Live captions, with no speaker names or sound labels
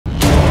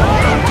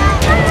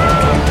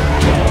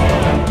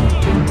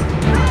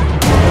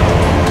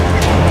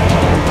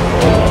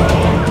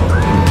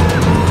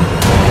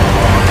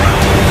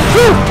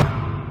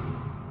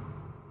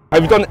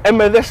Have you done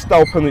MLS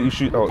style penalty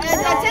shootout?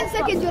 10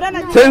 seconds, you run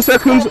at 10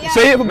 seconds?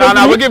 Say it for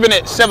No, we're giving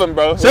it 7,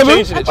 bro.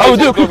 7? Oh, we'll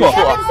do it quicker.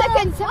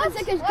 7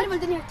 seconds, dribble,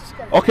 then you have to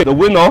score. Okay, the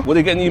winner, what are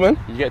they getting, E-Man?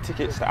 You get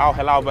tickets to Al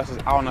Hilal versus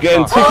Al Nassr.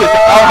 Getting tickets to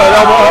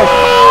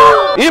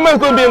Al Hilal. E-Man's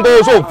going to be in goal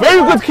as well.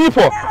 Very good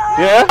keeper.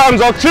 Yeah.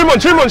 Hands up. Cheer on.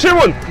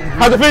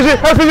 Hands to finish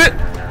it.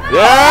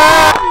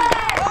 Yeah.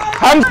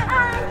 Hands.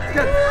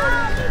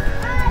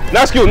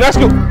 Nice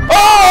skill.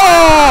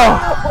 Oh!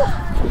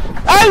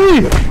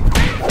 Ali!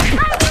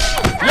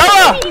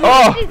 Yalla!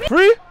 Oh.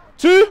 3,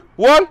 2,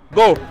 1,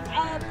 go.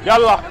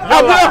 Yalla.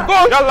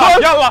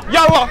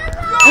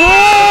 Ooh!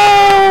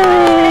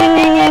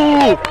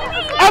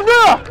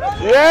 Abdullah!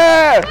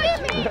 Yeah!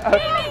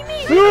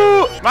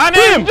 My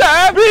name's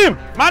Jeff.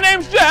 My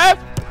name's Jeff.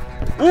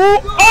 Ooh!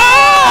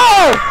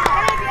 Oh!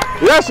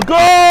 Let's go!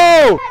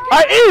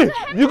 Aye,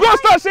 you gotta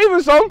start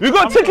saving some. We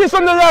got tickets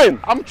on the line.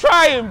 I'm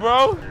trying,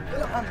 bro.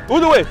 All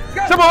the way.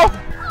 Simple.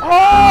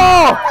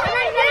 Oh!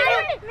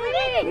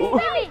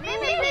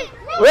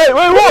 Wait,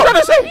 what? What are you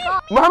trying to say?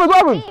 Mohammed, what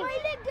happened?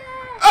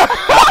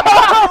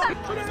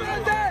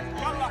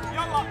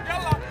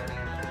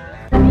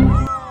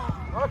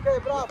 Okay,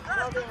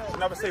 bravo.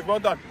 Never say well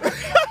done.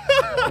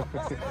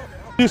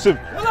 Yusuf.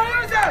 Go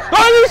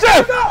on,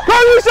 Yusuf!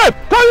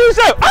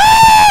 Ah!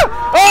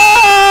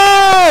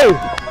 Hey!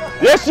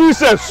 Yes,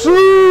 Yusuf.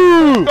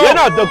 Sue! Yeah,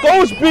 no, the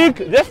goal's big.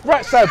 Left,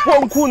 right side,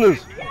 bottom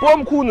corners.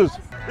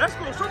 Let's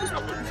go. Show me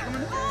something.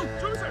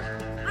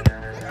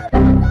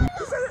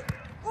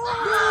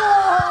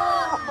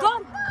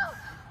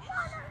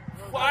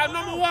 I'm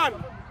number one.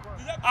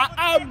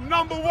 I am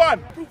number one.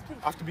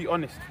 I have to be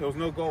honest. There was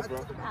no goal, bro.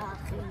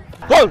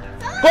 Go,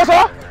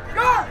 sir.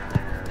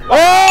 Oh!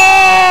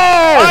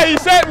 Ah, he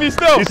sent me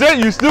still. He sent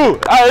you still.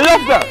 I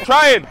love that.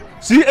 Trying.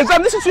 See, Azam,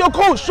 listen to your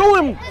coach. Show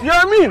him. You know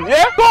what I mean?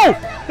 Yeah? Go.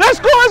 Let's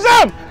go,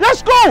 Azam.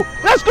 Let's go.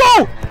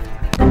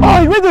 Oh,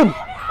 he read him.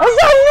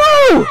 Azam,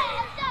 no.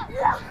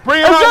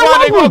 Bring him out while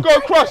they gotta go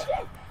across.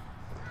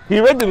 He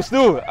read him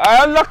still.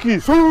 I unlucky.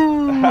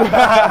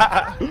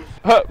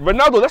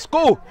 Ronaldo, let's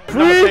go.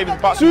 3,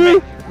 2,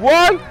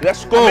 1.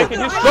 Let's go. Go,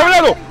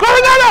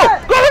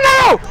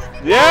 Ronaldo.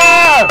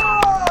 Yeah.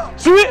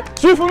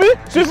 Sue for me.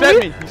 He sent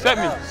me.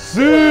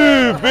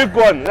 Sue, big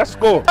one. Let's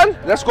go.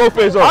 Let's go,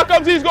 Faisal. How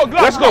comes he's got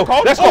gloves? Let's go.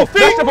 That's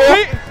the ball.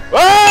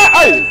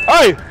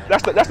 Aye.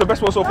 That's the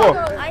best one so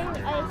far.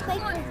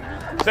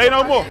 Say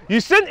no more. You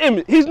sent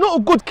him. He's not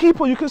a good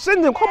keeper. You can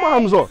send him. Come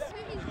on, Hamza.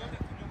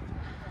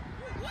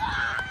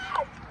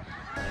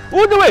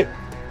 All the way.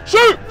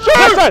 Shoot.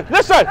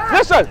 Left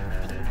side.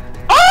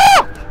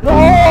 Ah! No.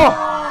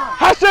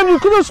 Hashem, you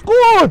could have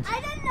scored.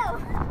 I don't know.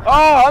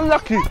 Ah,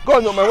 unlucky. Go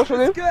on, man. What's your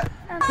name?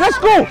 Let's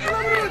go.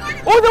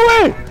 All the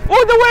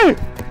way.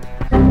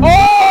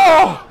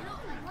 Oh!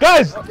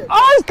 Guys,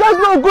 this guy's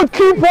not a good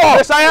keeper.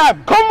 Yes, I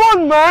am. Come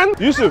on, man.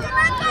 Yusuf.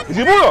 Is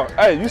he baller?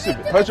 Hey, Yusuf.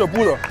 How's your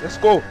baller? Let's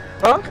go.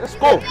 Huh?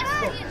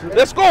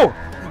 Let's go.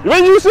 You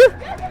ready, Yusuf?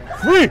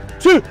 3,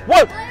 2,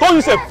 1. Go,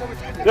 Yusuf.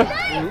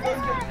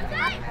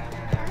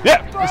 Yeah.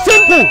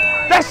 Simple.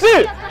 That's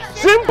it.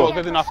 Simple. Not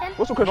good enough.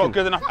 What's the question? Not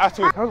good enough at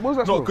all. What's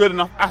that? Not good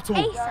enough at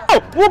all.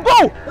 Oh, we'll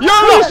go.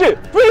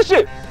 Finish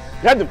it.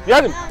 You had him.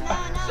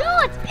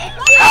 Shoot!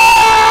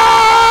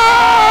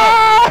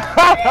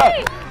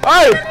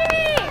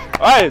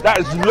 Aye, that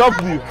is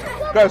lovely.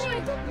 Guys. Come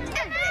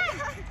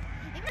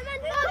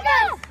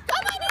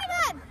on,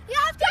 Iman! You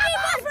have to be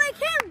more like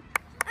him!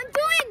 I'm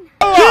doing!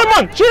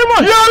 Cheer him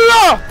on!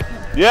 Yalla!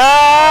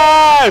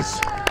 Yes!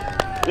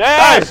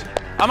 Guys,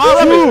 I'm out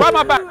of it. Why am I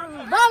back?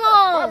 Vamos!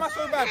 Why am I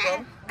so bad, bro?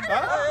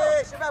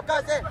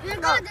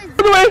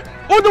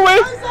 All the way!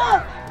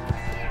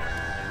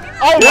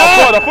 Oh my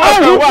God, I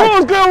thought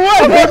was going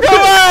wide!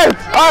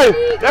 Alright,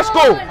 let's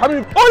go! All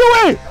the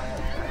way!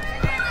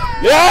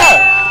 Yeah!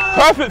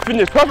 Perfect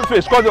finish, Go on,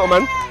 little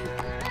man.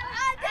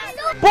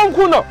 Bomb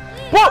corner!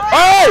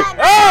 Hey!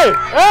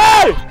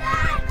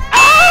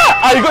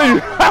 Ah! You got you!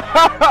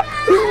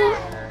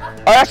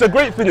 Oh, that's a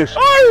great finish.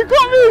 Oh, you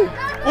got me!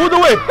 All the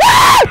way!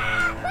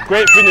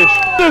 Great finish.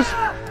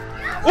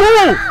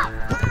 Ooh!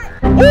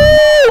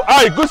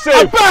 Alright, good save.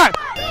 I'm back!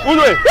 All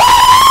the way!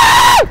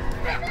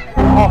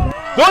 Oh,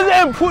 don't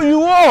let him put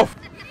you off!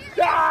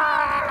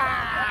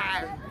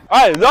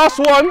 Alright, last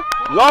one.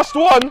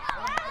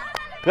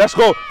 Let's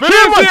go.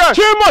 Cheer him on!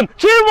 3,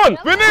 2,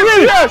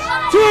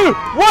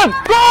 1,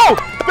 go!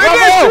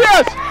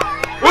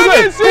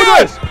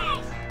 Vinicius!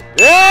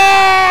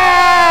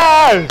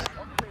 Yes!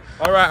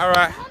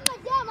 Alright.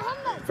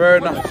 Fair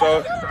enough.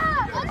 So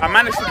I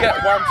managed to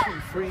get 1, 2,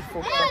 3,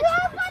 4, 5,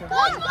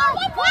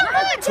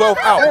 12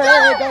 out.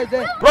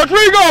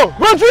 Rodrigo,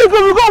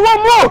 we got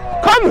one more.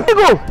 Come,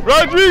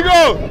 Rodrigo.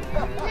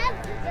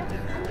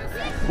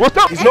 What's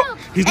up?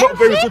 He's not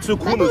very good to the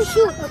corners.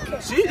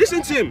 See,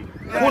 listen to him.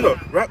 Corner,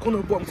 right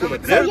corner, bottom corner.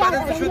 Yeah?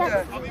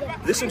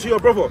 Listen to your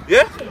brother.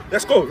 Yeah?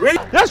 Let's go. Ready?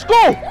 Let's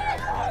go.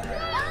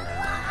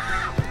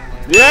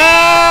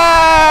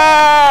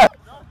 Yeah.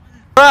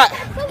 Right.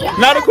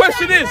 Now the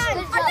question is,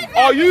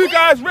 are you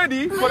guys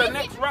ready for the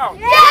next round?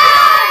 Yeah!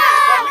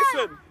 But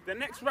listen, The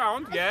next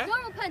round, yeah.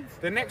 Normal pens.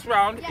 The next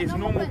round is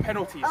normal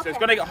penalties, so it's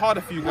gonna get harder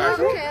for you guys.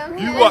 Okay.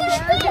 You watch.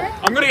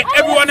 I'm gonna get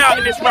everyone out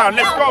in this round.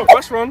 Let's go.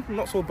 First round,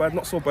 not so bad,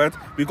 not so bad.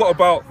 We got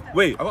about,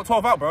 wait, I got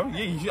 12 out, bro.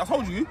 Yeah, I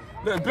told you.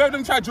 Look, Blur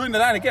them try to join the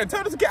line again.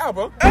 Tell them to get out,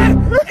 bro.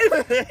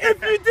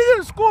 If you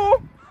didn't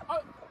score,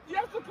 you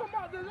have to come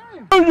out the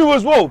line. You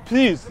as well,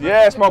 please.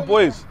 Yes, my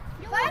boys.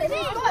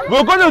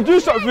 We're gonna do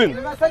something.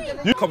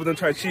 You covered them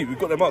try to cheat. We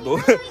got them out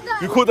though.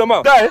 We called them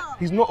out. Guy,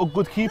 he's not a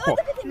good keeper.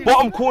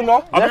 Bottom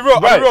corner. I'll be real.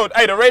 I'll be real.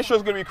 Hey, the ratio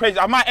is gonna be crazy.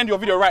 I might end your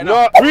video right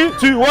now. 3,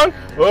 2, 1.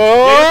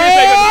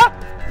 Oh!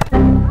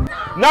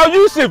 Now,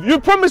 Yusuf, you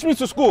promised me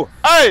to score.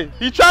 Hey,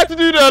 he tried to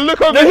do the look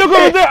over there. Look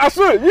over there. I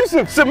saw it.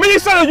 Yusuf, so Mini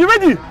Salah, you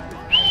ready?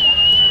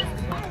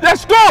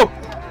 Let's go.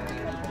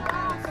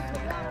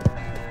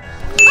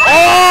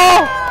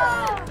 Oh!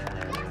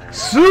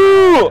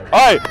 Sue!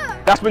 Alright,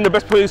 that's been the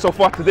best play so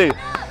far today.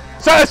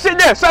 Salah, sit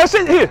there. Salah,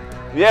 sit here.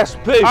 Yes,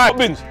 play. Right.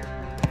 Bins.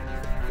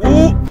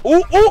 Ooh,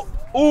 ooh, ooh,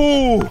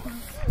 ooh.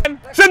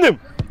 Send him.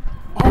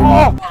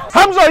 Oh,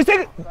 Hamza, he's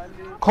taking.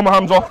 Come on,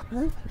 Hamza.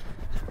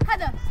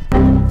 Header.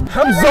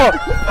 Hamza!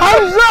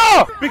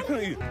 Hamza! Big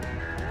penalty.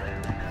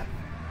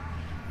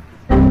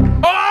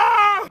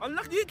 Ah!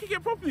 Unlucky, you didn't kick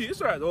it properly.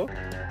 It's alright though. Go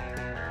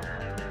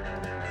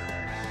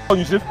on,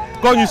 Yusuf.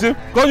 Go on, Yusuf.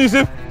 Go on,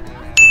 Yusuf.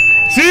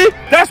 See?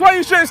 That's why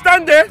you shouldn't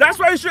stand there. That's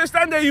why you shouldn't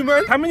stand there, you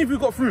man. How many have we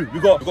got through?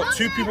 We got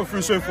 2 people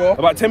through so far.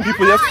 About 10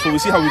 people left, so we'll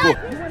see how we go.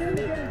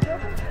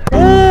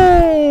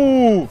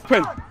 Ooh!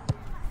 Pen.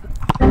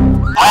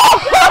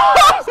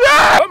 Oh!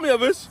 Yeah! Help me,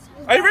 others.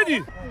 Are you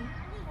ready?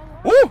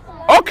 Ooh!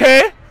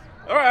 Okay.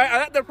 Alright, I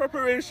like the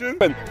preparation.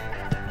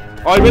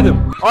 Are you ready?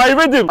 Are you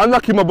ready?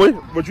 Unlucky, my boy.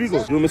 Rodrigo, you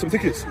want to win some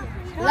tickets?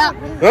 No.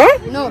 Huh?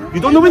 No. You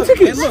don't know win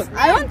tickets?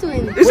 I want to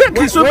win.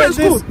 Exactly, so that's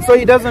good. So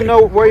he doesn't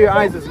know where your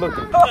eyes is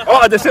looking.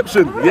 Oh, a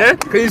deception, yeah?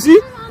 Can you see?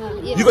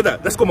 Yes. You got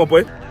that. Let's go, my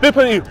boy. Big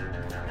penalty.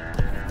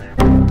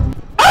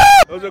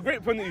 Ah! That was a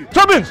great penalty.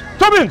 Tubbins!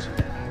 Tubbins!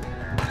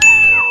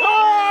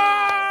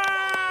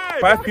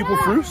 5 people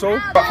through, so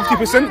about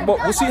 50%, but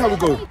we'll see how we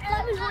go.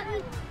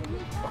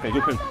 Okay,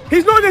 good pen.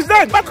 He's not on his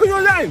line. Back on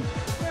your line.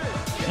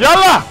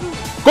 Yalla!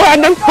 Go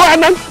ahead, then. Go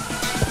ahead, then.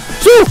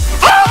 Shoot!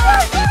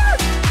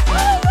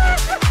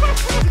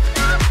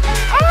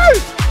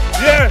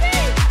 Yeah.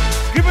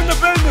 Give him the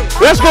bend.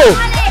 Let's go.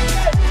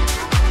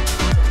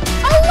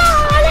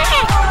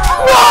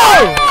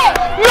 No!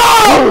 No!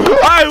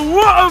 Alright,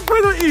 what a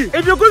penalty.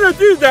 If you're going to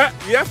do that,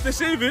 you have to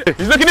save it.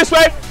 He's looking this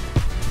way.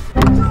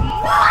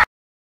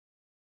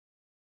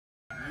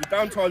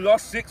 Down to our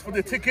last 6 for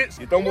the tickets.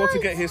 You've done well to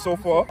get here so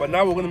far, but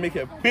now we're going to make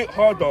it a bit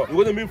harder.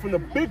 We're going to move from the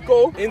big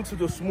goal into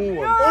the small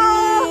one.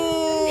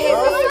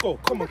 Oh! Let's go.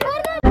 Come on,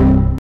 guys.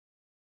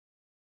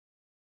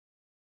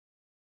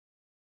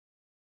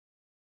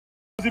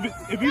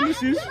 If he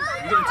misses, you get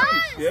the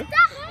tickets, yeah?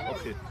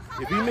 Okay.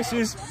 If he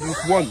misses,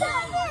 you've won.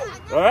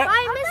 Alright?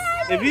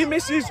 If he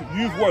misses,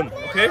 you've won,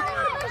 okay?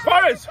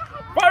 Fares!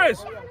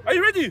 Fares! Are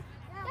you ready?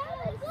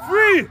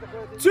 3,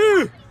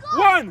 2,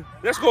 1.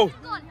 Let's go.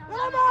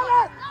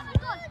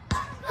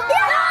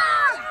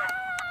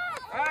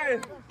 Hey.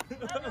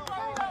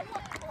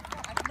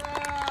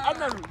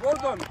 Adnan, well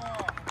done.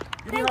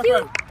 Give me a high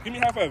five. Give me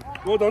a high five.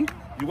 Well done.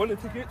 You won the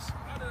tickets.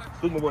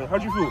 Good, my boy. How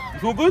do you feel? You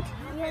feel good?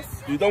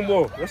 Yes. You done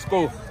well. Let's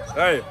go.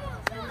 Hey,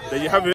 there you have it.